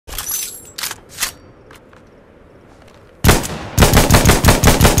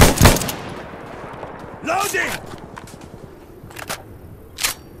Loading!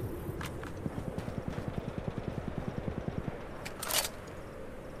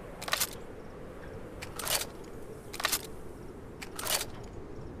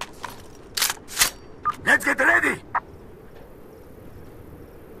 Let's get ready!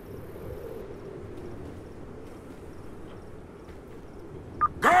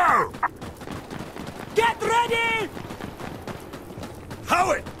 Go! Get ready!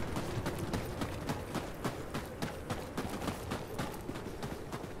 Howard!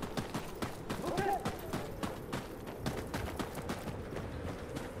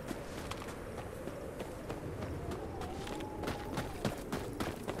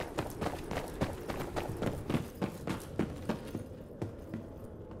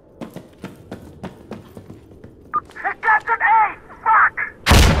 Captain A! Fuck!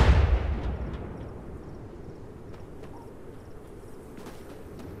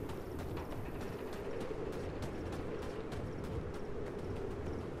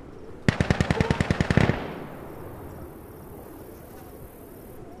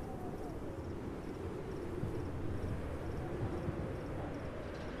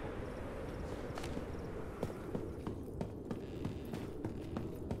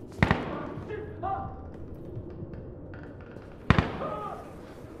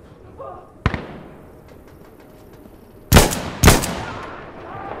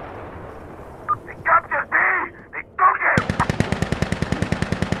 They captured B! They took him!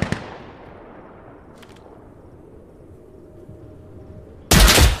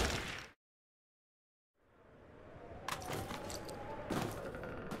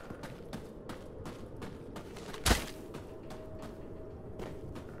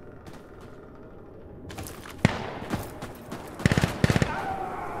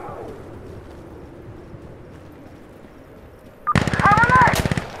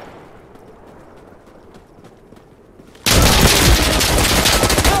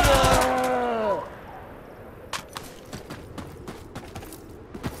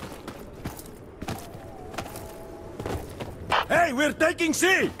 Hey, we're taking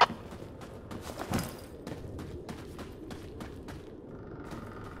C!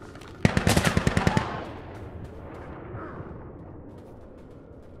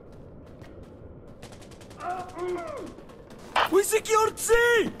 We secured C!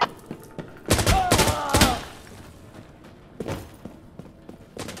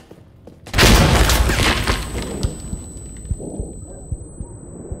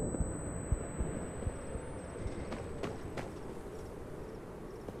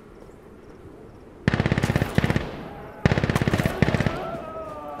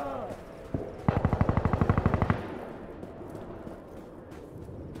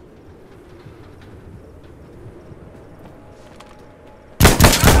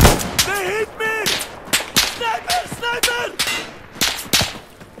 They hit me! Sniper! Sniper!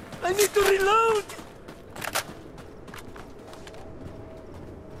 I need to reload!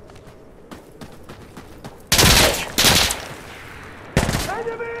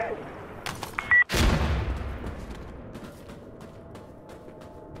 Enemy!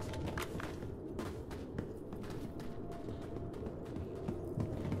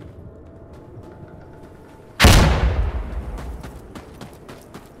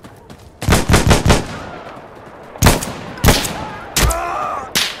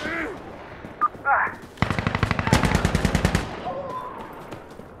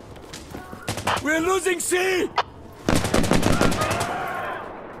 We're losing C!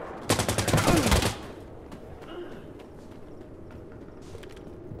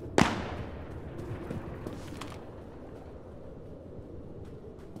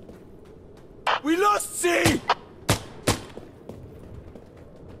 We lost C!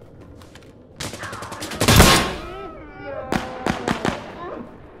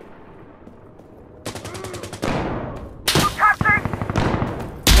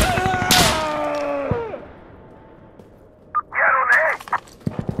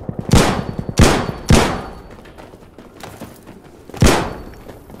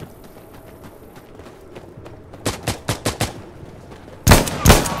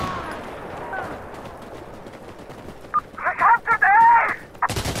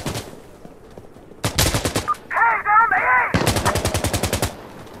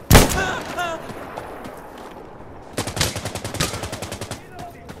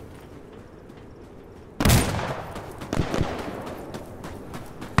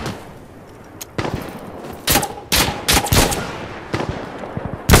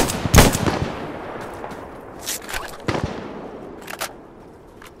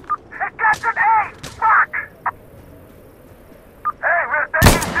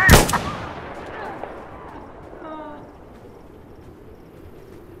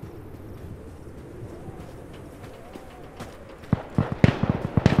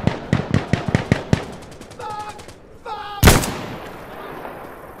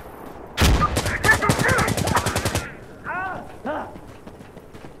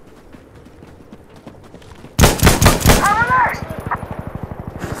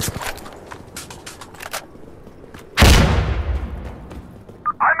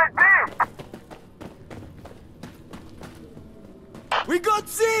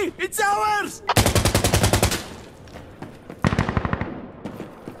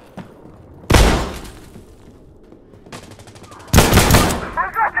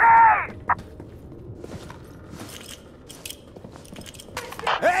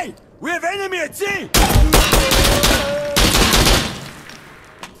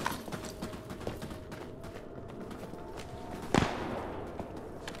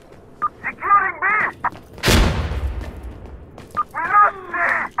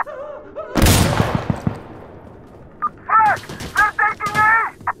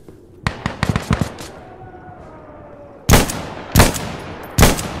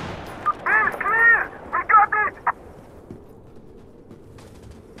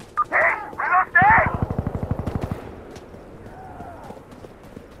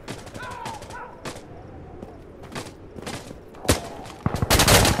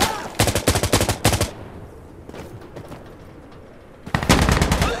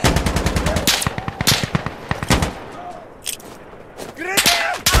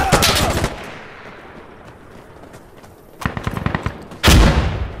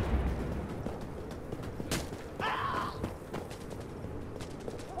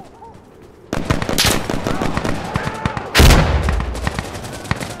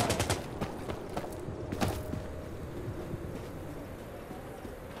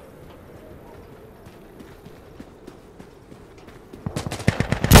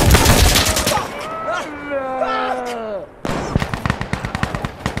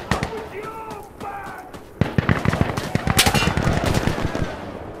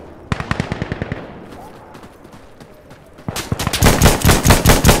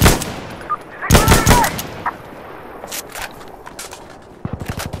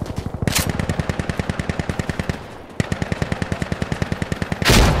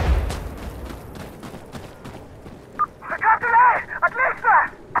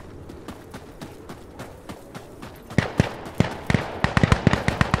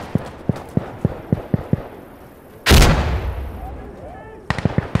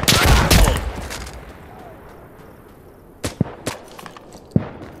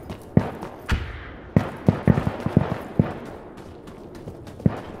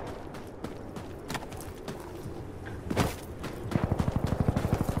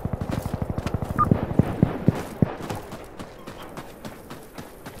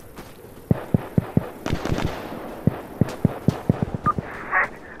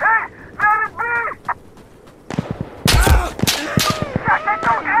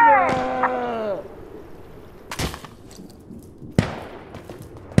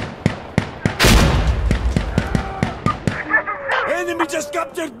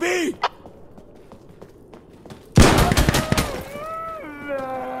 captured B!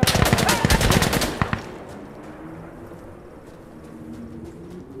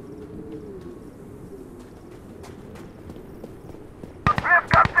 We have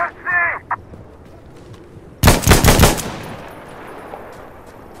captured C!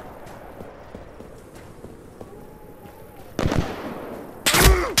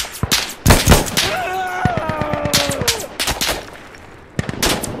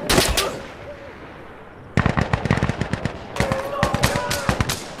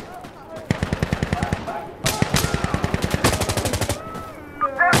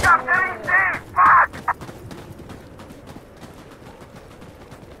 They're capturing C! Fuck!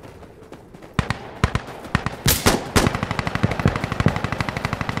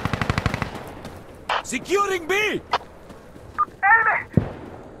 Securing B! Enemy!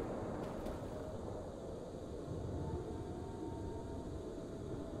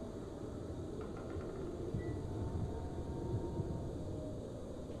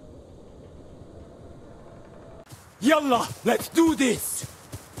 Yalla, let's do this!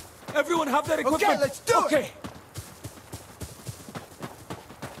 Everyone have their equipment? Okay, let's do it! Okay.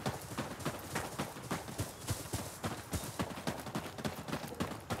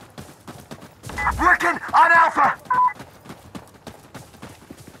 Working on Alpha!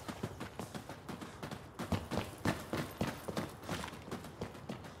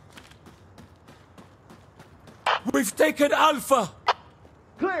 We've taken Alpha!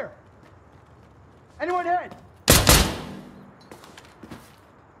 Clear! Anyone hit?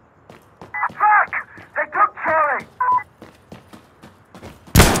 Fuck! They took Charlie!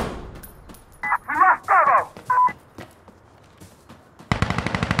 We lost Bravo!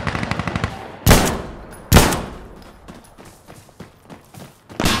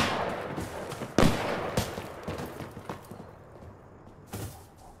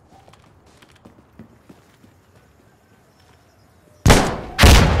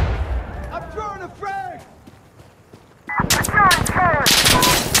 I'm throwing a frag! Securing Charlie!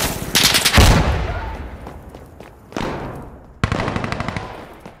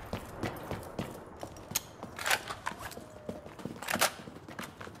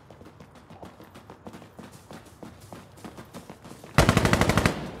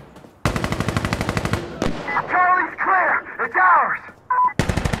 Charlie's clear! It's ours!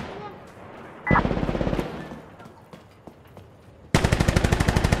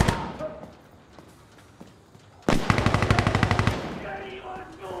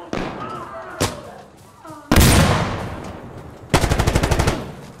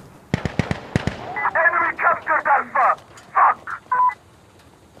 Enemy captured Alpha! Fuck!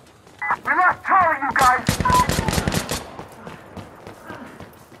 We lost Charlie, you guys!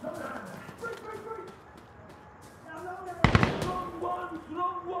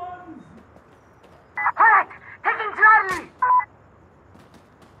 Alright! Taking Charlie!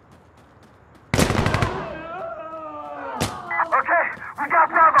 Okay, we got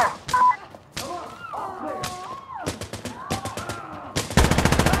Bravo!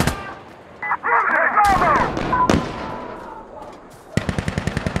 Bravo!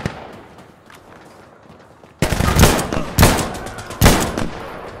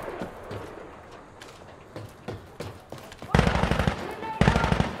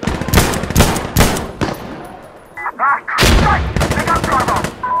 Ah, Christ! They got Bravo!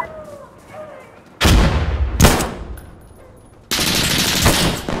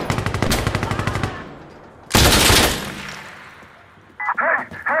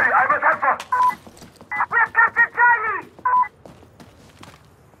 Hey, I'm at Alpha! We've captured Charlie!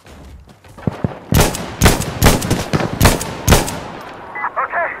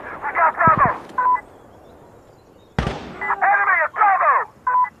 Okay, we got Bravo! Enemy at Bravo!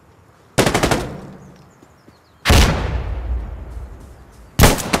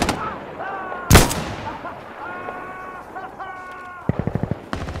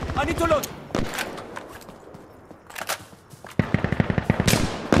 I need to load!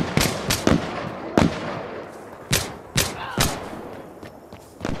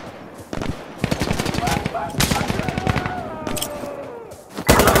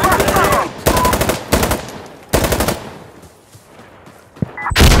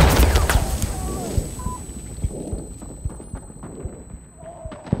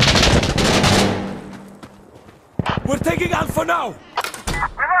 We're taking Alpha now! We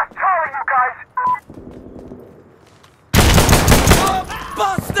lost Charlie, you guys! Oh,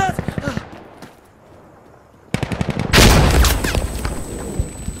 bastard!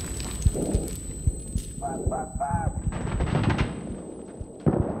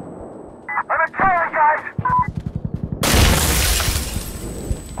 I'm at Charlie, guys!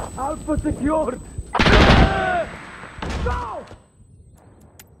 Alpha secured! Go!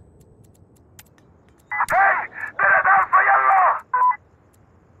 Hey! طلعت ألفا يلا!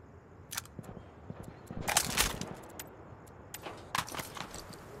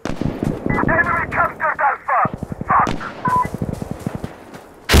 Enemy captured Alpha! Fuck!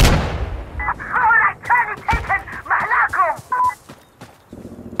 Alright, Charlie taken! محلاكم!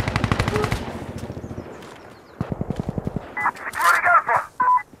 Securing Alpha!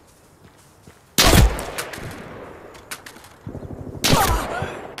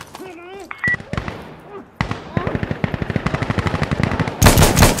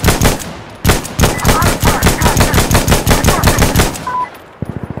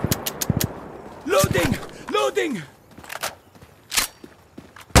 Loading! Loading!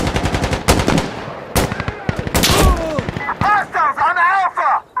 Hostiles on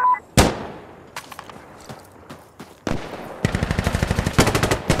Alpha!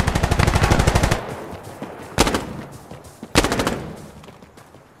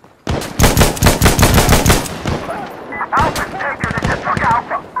 Alpha's taken, they just took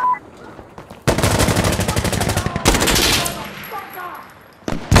Alpha!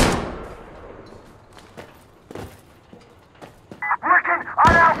 Working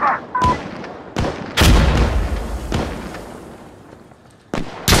on Alpha!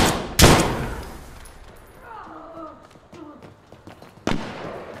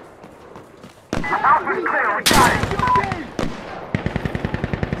 Alpha's clear, we got it!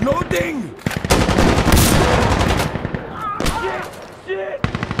 Loading!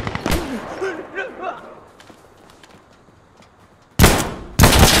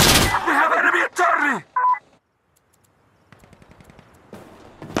 We have enemy at Charlie!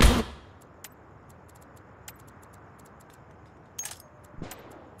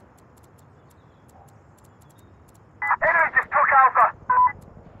 Enemy just took Alpha!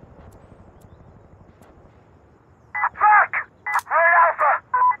 Fuck! We're in Alpha!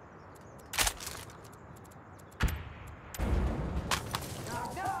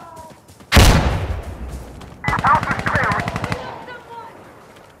 Alpha's clear!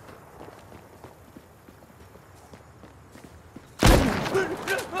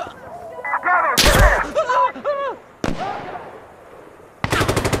 Bravo, clear!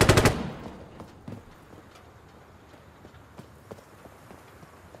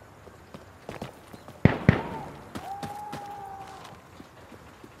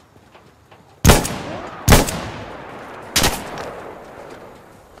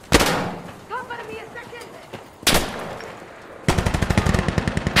 Cover me a second!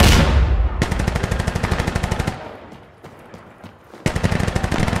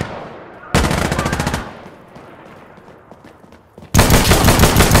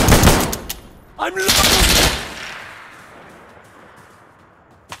 I'm loading!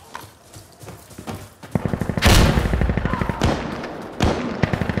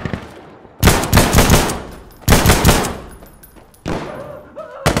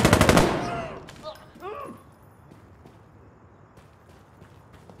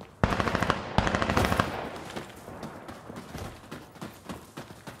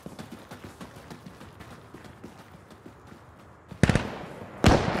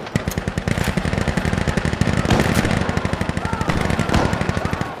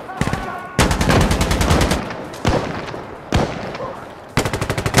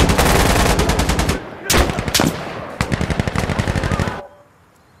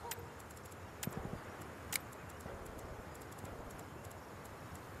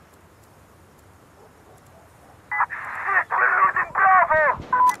 Shit, we're losing Bravo!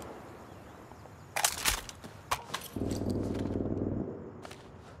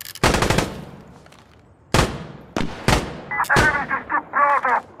 Enemy just took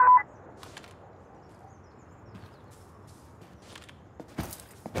Bravo!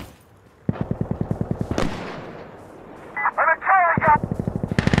 I'm a Charlie guy!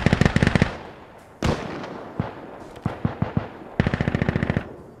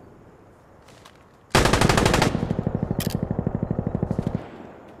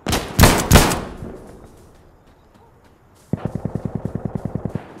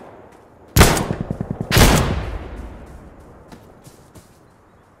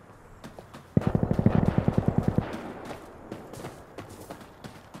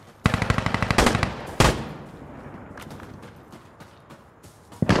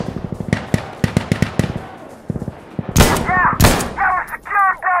 Yeah! Yeah, we're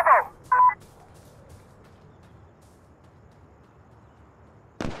securing Bravo!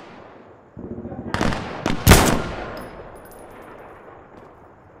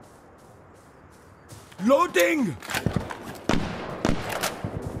 Loading!